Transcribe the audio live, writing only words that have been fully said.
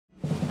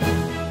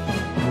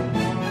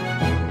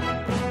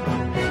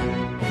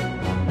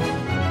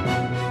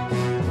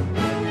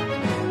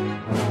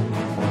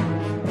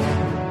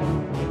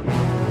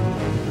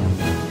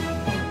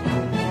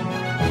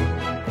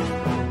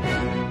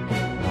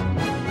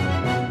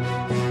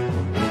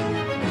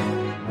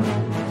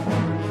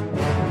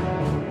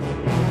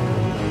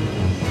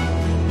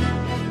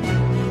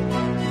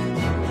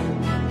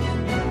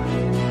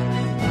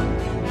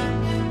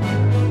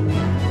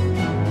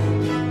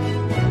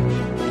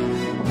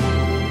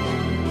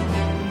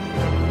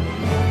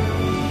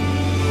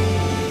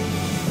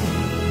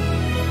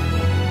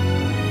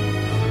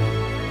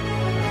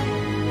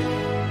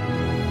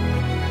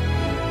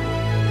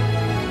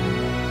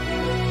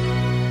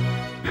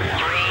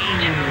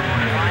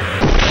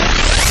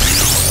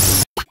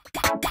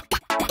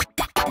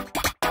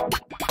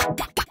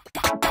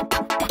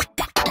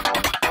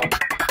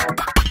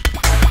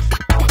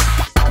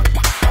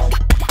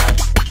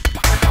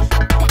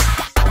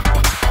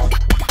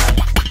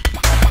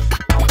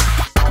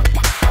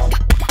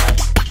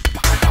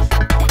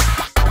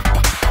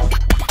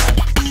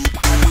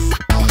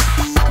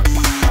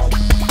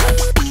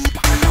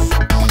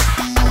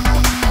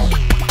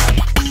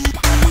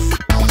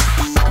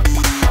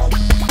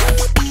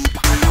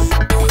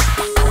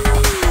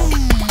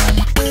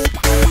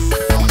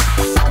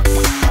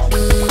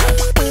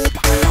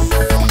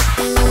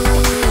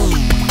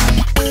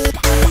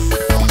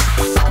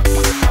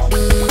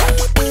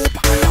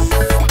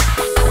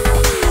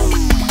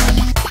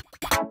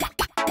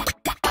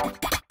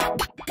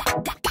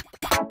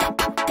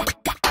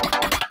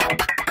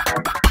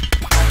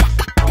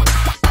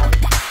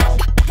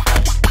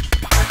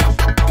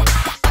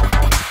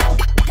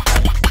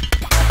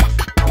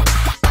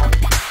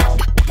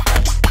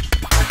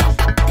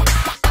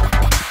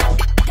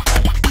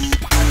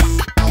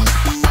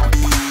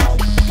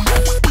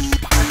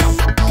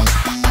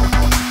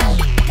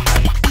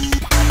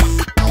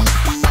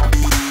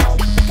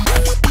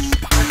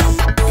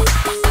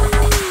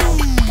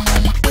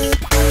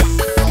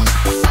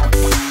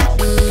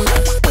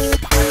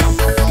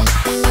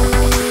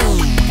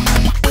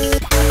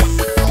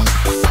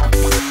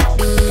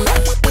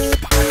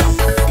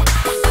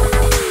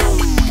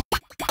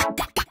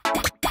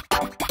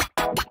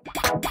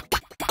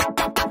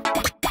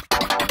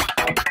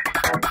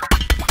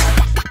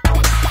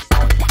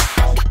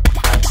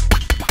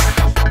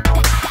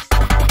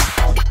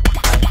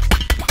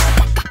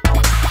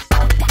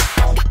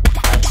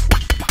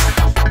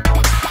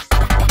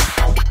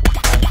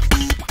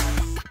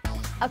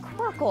A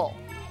Quirkle.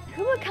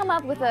 Who would come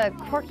up with a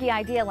quirky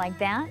idea like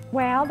that?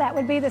 Well, that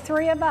would be the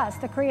three of us,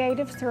 the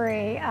creative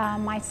three.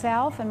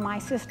 Myself and my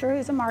sister,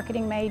 who's a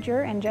marketing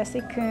major, and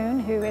Jessie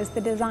Kuhn, who is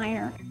the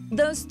designer.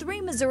 Those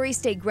three Missouri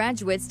State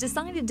graduates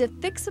decided to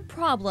fix a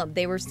problem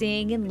they were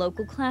seeing in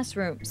local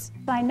classrooms.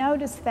 I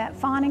noticed that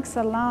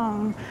phonics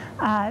alone,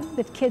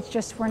 the kids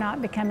just were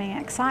not becoming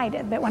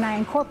excited. But when I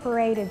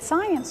incorporated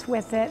science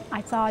with it,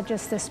 I saw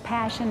just this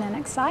passion and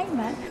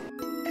excitement.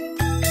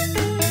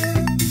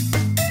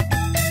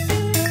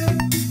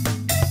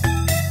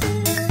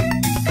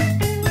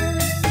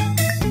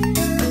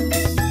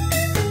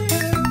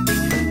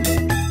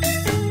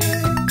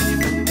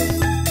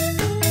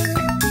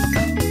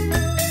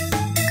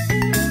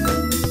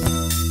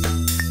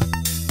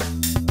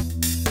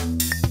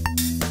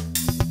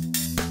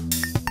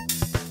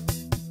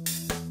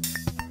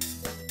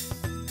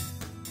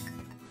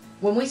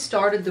 When we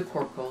started the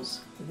Quirkles,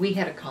 we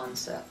had a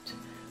concept.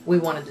 We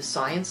wanted the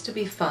science to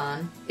be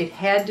fun, it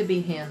had to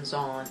be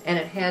hands-on, and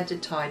it had to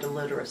tie to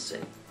literacy.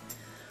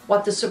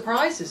 What the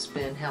surprise has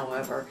been,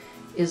 however,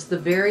 is the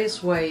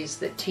various ways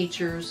that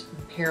teachers,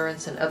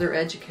 parents, and other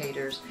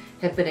educators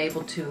have been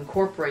able to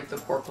incorporate the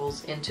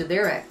Quirkles into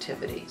their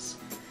activities.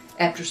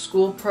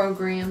 After-school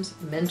programs,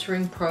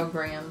 mentoring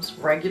programs,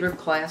 regular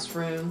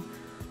classroom,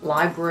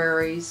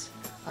 libraries,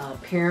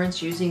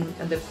 parents using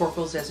the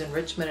Quirkles as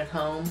enrichment at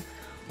home,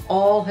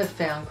 all have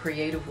found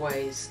creative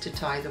ways to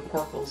tie the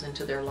Quirkles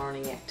into their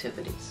learning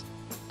activities.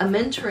 A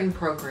mentoring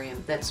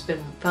program that's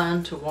been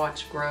fun to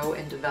watch grow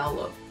and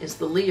develop is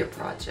the LEAH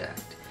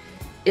Project.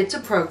 It's a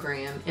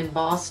program in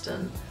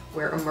Boston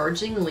where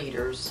emerging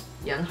leaders,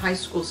 young high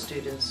school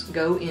students,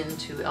 go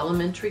into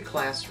elementary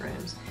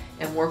classrooms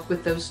and work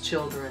with those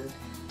children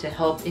to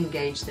help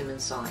engage them in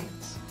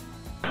science.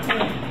 Do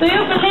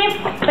you believe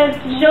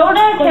that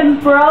Yoda can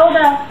blow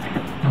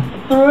the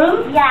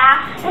through?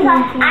 Yeah, because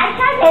I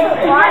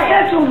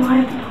tried to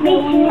water. Me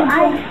too.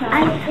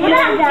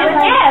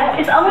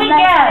 It's only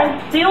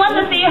gas. Do you want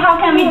to see how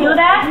can we do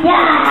that?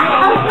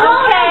 Yeah.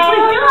 Okay.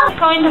 I'm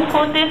going to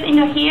put this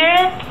into here,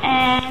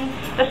 and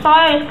the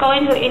soil is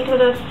going into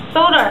the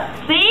soda.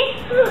 See?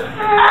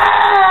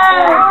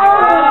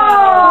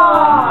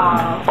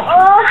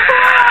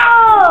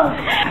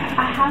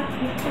 I have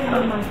this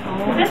on my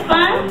phone. Is this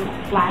fun?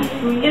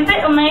 Is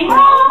it amazing?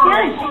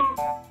 Good.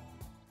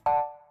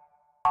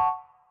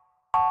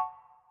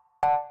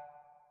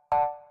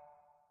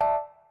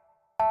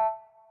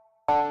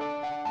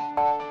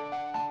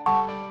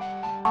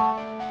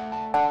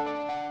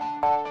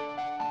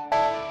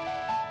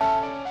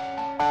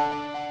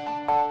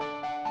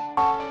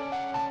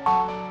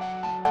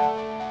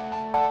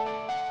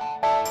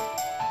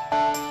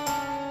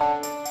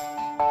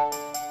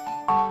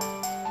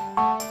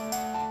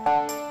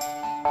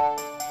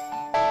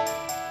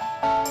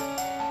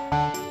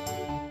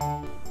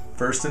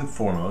 First and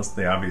foremost,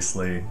 they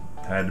obviously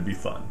had to be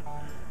fun.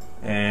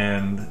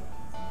 And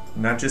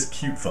not just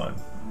cute fun,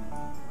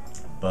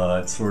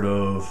 but sort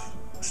of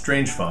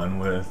strange fun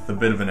with a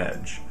bit of an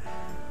edge.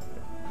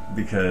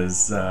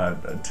 Because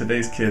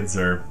today's kids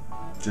are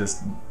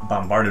just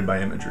bombarded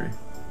by imagery.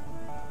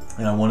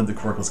 And I wanted the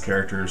Quirkles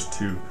characters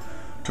to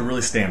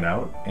really stand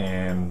out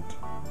and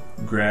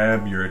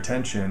grab your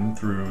attention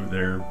through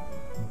their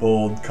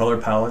bold color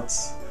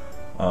palettes,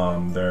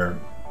 their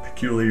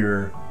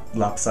peculiar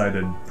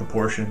lopsided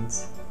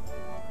proportions,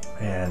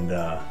 and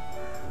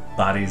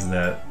bodies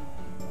that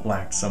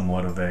lacked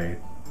somewhat of a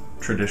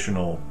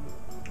traditional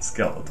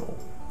skeletal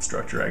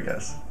structure, I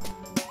guess.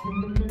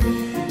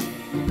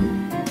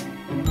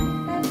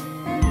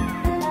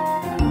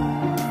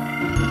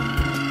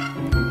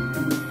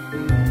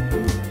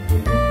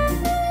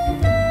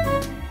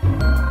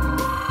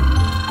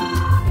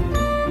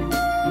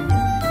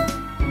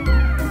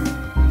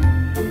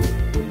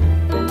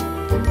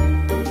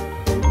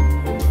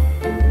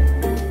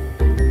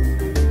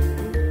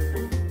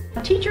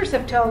 Teachers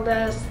have told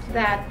us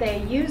that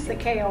they use the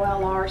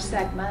KOLR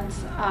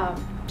segments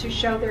to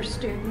show their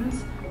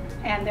students,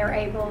 and they're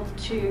able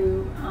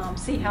to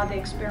see how the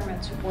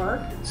experiments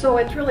work. So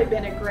it's really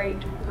been a great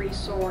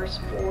resource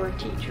for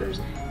teachers,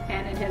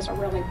 and it has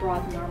really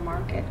broadened our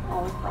market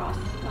all across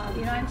the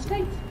United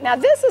States. Now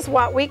this is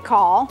what we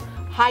call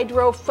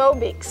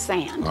hydrophobic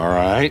sand. All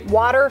right.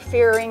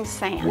 Water-fearing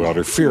sand.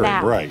 Water-fearing,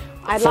 now, right.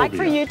 I'd like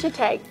for you to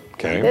take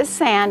this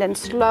sand and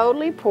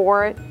slowly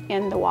pour it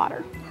in the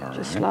water.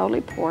 Just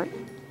slowly pour it.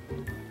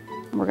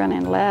 We're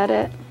going to let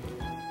it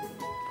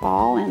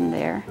fall in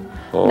there.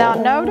 Oh. Now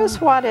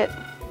notice what it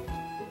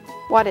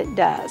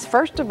does.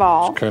 First of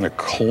all, it's kind of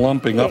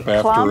clumping up after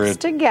it. Clumps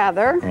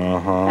together. And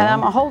I'm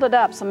going to hold it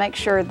up so make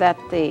sure that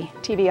the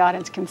TV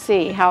audience can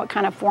see how it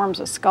kind of forms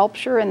a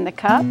sculpture in the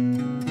cup.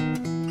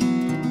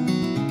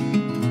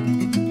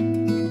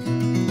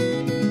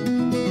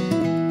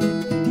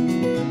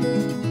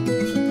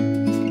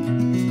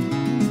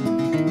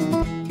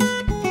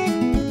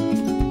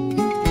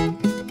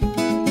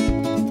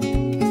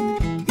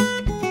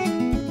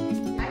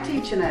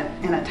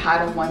 In a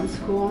Title I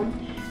school,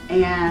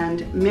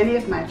 and many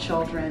of my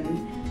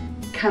children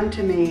come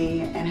to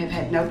me and have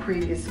had no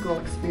previous school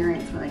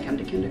experience when they come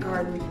to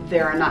kindergarten.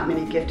 There are not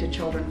many gifted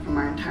children from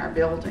our entire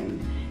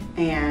building,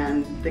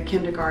 and the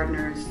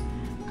kindergartners,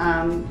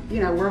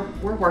 you know,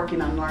 we're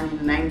working on learning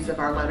the names of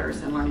our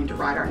letters and learning to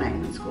write our name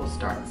when school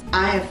starts.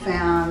 I have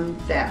found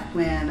that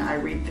when I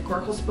read the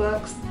Quirkles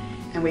books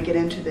and we get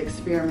into the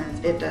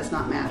experiments, it does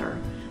not matter.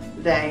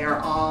 They are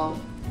all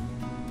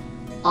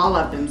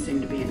of them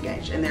seem to be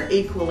engaged, and they're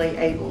equally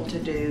able to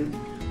do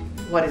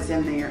what is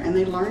in there, and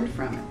they learn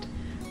from it.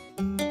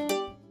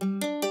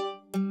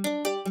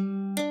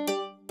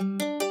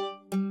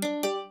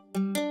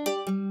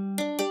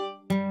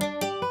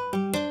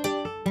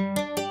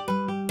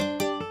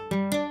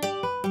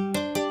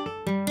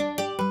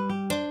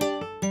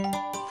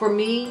 For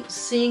me,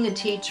 seeing a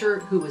teacher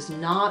who is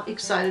not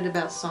excited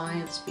about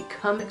science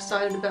become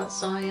excited about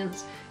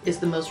science is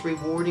the most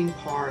rewarding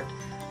part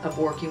of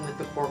working with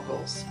the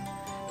Quirkles.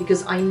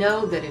 Because I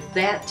know that if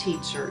that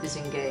teacher is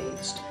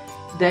engaged,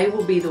 they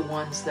will be the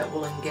ones that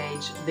will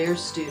engage their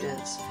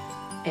students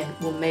and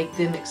will make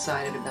them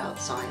excited about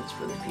science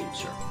for the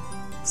future.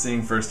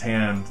 Seeing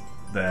firsthand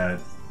that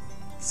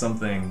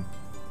something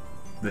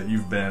that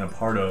you've been a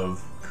part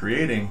of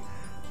creating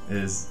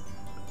is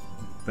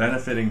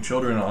benefiting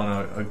children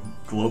on a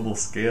global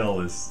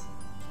scale is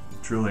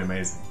truly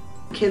amazing.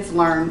 Kids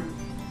learn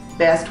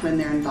best when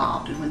they're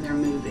involved and when they're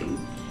moving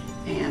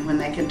and when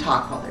they can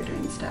talk while they're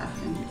doing stuff,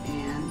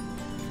 and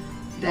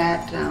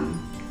that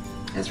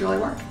has really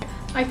worked.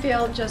 I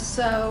feel just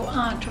so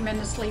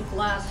tremendously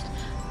blessed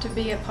to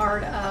be a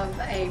part of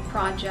a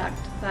project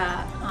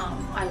that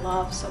I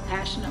love so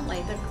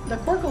passionately. The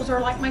Quirkles are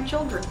like my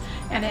children,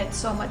 and it's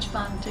so much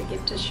fun to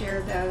get to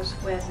share those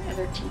with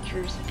other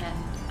teachers and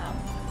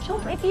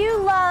children. If you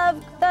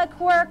love the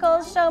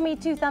Quirkles, show me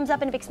 2 thumbs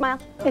up and a big smile.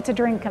 It's a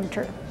dream come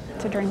true.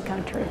 It's a dream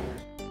come true.